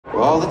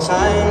all the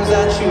times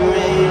that you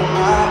rain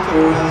my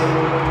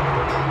parade,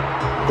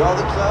 and all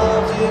the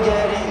clubs you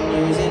get in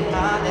using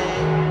my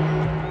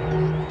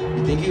name.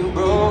 You think you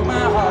broke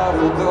my heart,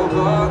 we'll go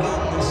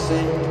bargain the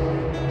same.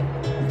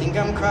 You think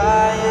I'm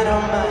crying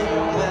on my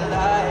own, well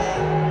I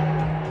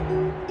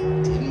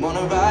ain't. Didn't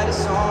wanna write a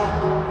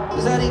song,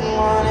 cause I didn't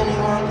want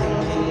anyone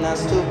thinking I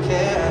still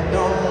care, I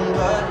don't.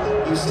 But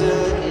you still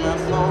hit my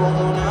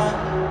phone up.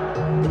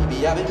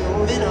 Maybe I've been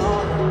moving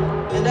on,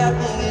 and I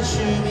think it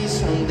should be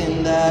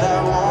something that I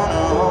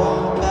wanna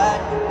hold back.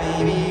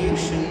 Maybe you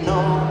should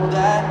know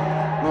that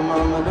my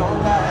mama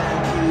don't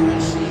like you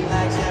and she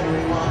likes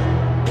everyone,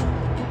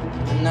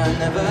 and I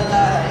never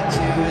liked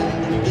to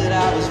admit that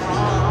I was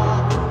wrong.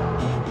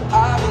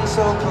 I've been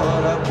so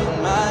caught up in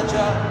my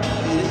job,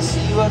 didn't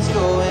see what's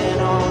going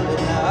on, but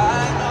now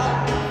I know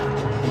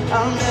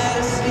I'm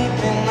better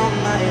sleeping on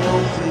my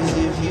own. Cause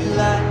if you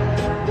like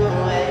the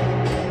way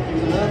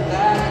you look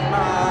that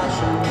much,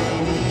 oh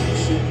baby, you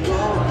should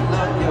go and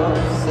love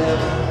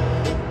yourself.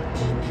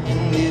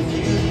 And if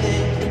you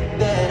think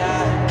that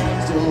I'm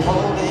still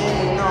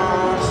holding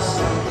on to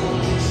something,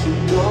 you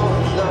should go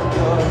and love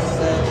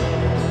yourself.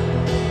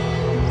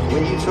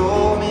 When you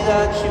told me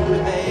that you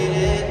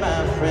hated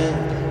my friend,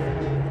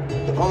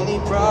 the only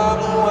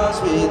problem was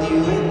with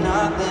you and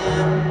not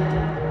them.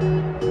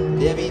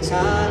 And every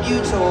time you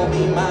told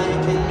me my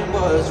opinion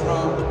was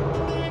wrong,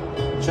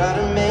 try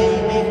to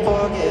make me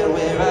forget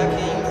where I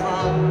came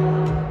from.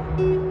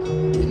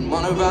 Didn't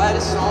wanna write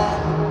a song,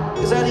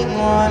 cause I didn't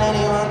want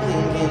anyone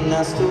thinking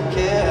I still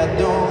care, I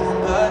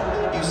don't. But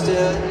you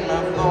still hit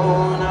my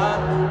phone up.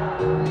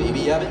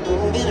 Maybe I've been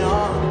moving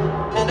on,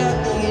 and I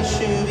think it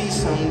should be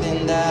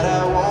something that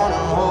I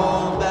wanna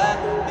hold back.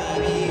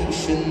 Maybe you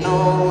should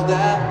know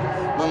that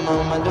my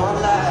mama don't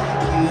like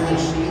you and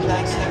she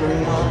likes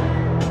everyone,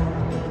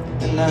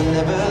 and I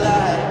never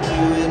liked to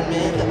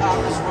admit that I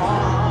was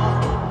wrong.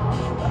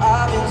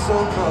 I've been so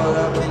caught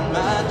up in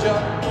my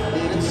job,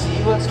 didn't see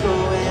what's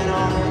going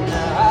on, and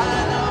now I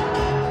know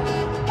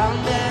I'm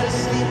better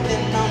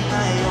sleeping on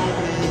my own.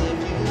 Cause if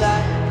you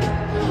like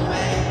the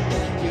way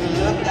you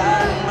look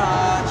that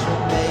much,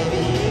 oh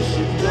baby, you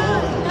should go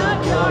and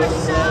love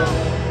yourself.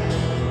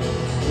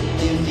 And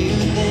if you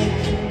think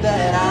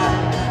that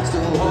I'm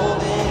still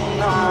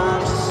holding on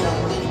to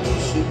something, you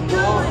should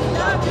go and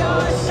love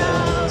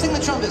yourself. Sing the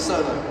trumpet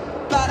solo.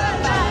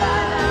 Ba-da-ba-ba.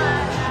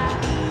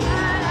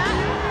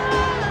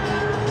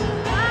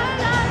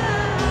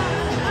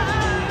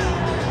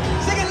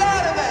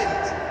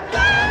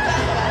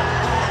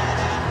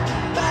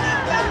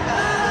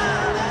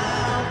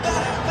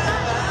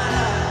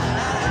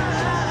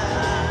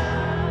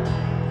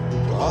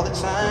 All the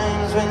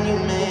times when you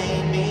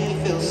made me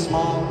feel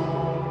small,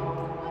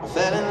 I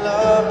fell in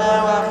love,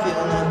 now I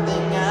feel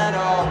nothing at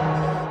all.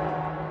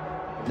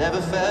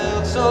 Never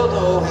felt so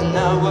low and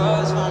I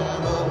was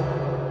vulnerable.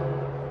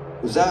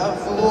 Was I a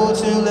fool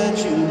to let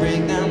you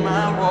break down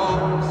my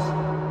walls?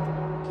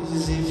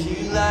 Cause if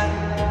you like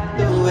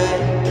the way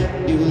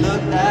you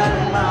look that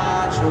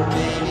much, oh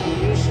baby,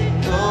 you should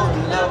go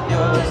and love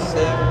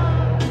yourself.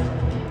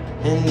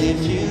 And if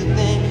you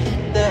think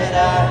that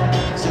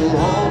I'm still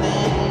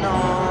holding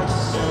on to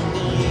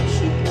something, you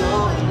should go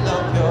and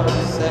love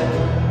yourself.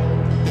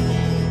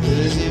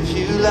 Cause if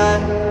you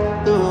like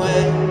the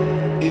way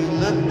you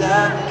look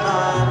that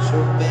much,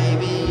 oh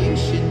baby, you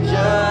should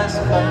just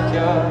fuck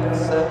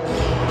yourself.